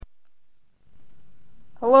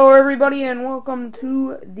Hello, everybody, and welcome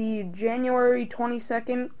to the January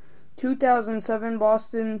 22nd, 2007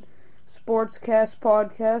 Boston Sportscast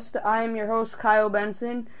podcast. I am your host, Kyle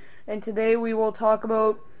Benson, and today we will talk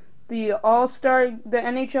about the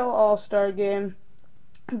NHL All-Star Game,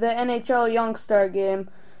 the NHL Young-Star Game,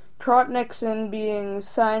 Trot Nixon being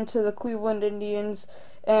signed to the Cleveland Indians,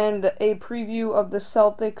 and a preview of the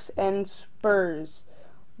Celtics and Spurs.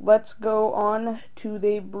 Let's go on to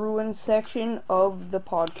the Bruins section of the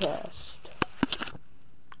podcast.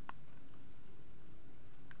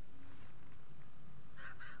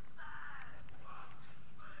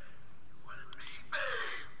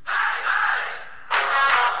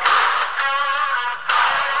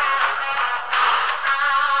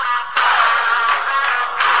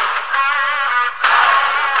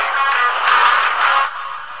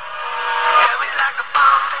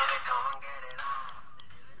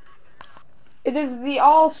 It is the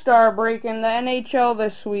All-Star break in the NHL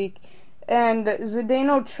this week, and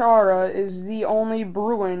Zdeno Chara is the only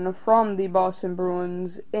Bruin from the Boston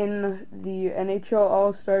Bruins in the NHL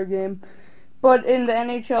All-Star game. But in the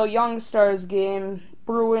NHL Young Stars game,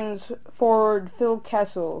 Bruins forward Phil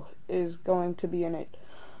Kessel is going to be in it.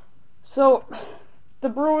 So, the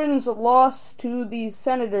Bruins lost to the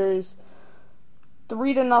Senators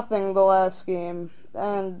 3-0 the last game,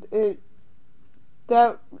 and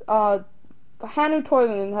Hannu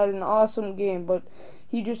Toivonen had an awesome game, but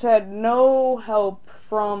he just had no help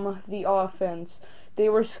from the offense. They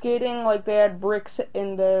were skating like they had bricks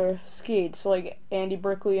in their skates, like Andy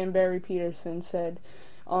Brickley and Barry Peterson said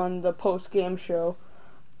on the post-game show.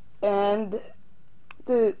 And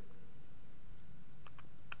the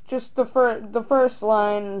first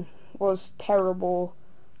line was terrible.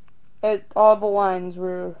 All the lines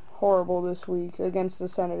were horrible this week against the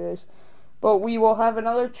Senators. But we will have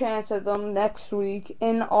another chance at them next week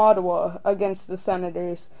in Ottawa against the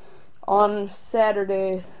Senators on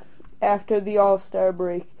Saturday after the All-Star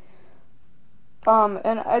break. And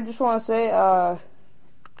I just want to say,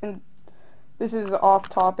 and this is off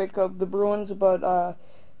topic of the Bruins, but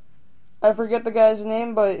I forget the guy's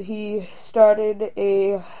name, but he started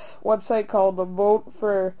a website called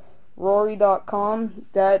voteforrory.com.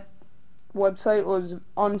 That website was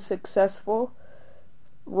unsuccessful.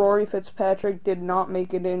 Rory Fitzpatrick did not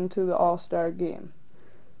make it into the All-Star game.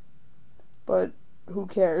 But who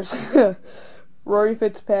cares? Rory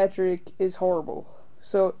Fitzpatrick is horrible.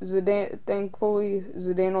 So thankfully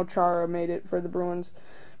Zdeno Chara made it for the Bruins.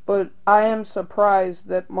 But I am surprised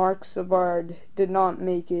that Marc Savard did not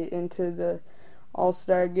make it into the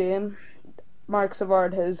All-Star game. Marc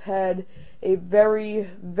Savard has had a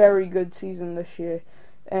very, very good season this year.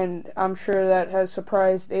 And I'm sure that has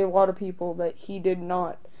surprised a lot of people that he did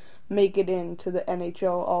not make it into the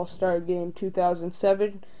NHL All-Star Game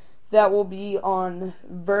 2007. That will be on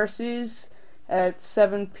Versus at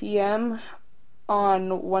 7 p.m.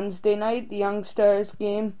 on Wednesday night. The Young Stars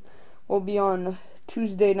game will be on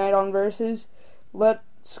Tuesday night on Versus.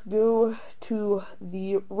 Let's go to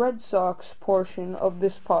the Red Sox portion of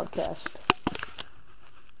this podcast.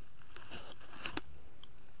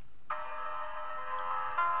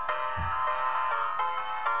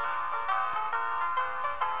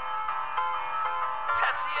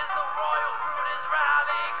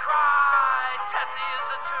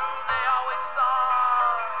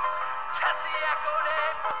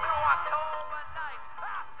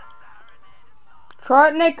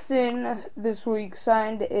 Trot Nixon this week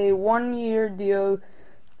signed a one-year deal,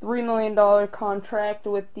 $3 million contract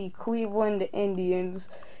with the Cleveland Indians.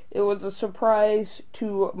 It was a surprise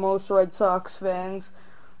to most Red Sox fans.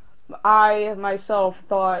 I myself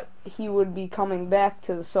thought he would be coming back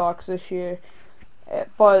to the Sox this year,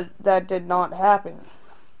 but that did not happen.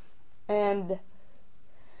 And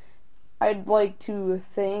I'd like to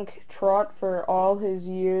thank Trot for all his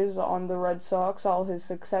years on the Red Sox, all his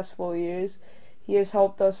successful years. He has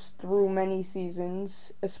helped us through many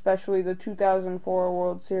seasons, especially the 2004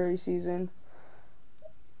 World Series season.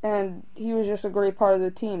 And he was just a great part of the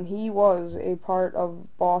team. He was a part of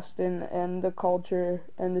Boston and the culture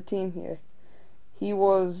and the team here. He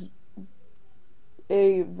was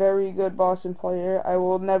a very good Boston player. I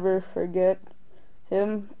will never forget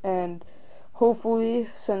him, and hopefully,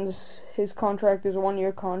 since his contract is a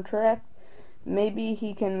one-year contract, maybe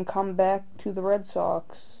he can come back to the Red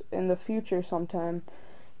Sox in the future sometime,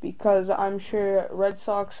 because I'm sure Red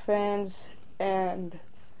Sox fans and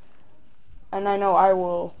I know I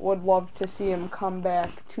would love to see him come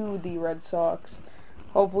back to the Red Sox.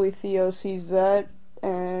 Hopefully Theo sees that,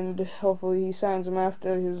 and hopefully he signs him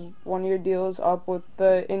after his one-year deal is up with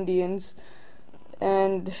the Indians,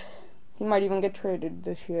 and He might even get traded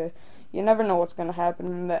this year. You never know what's going to happen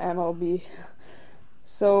in the MLB.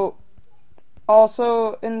 So,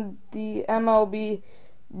 also in the MLB,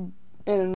 in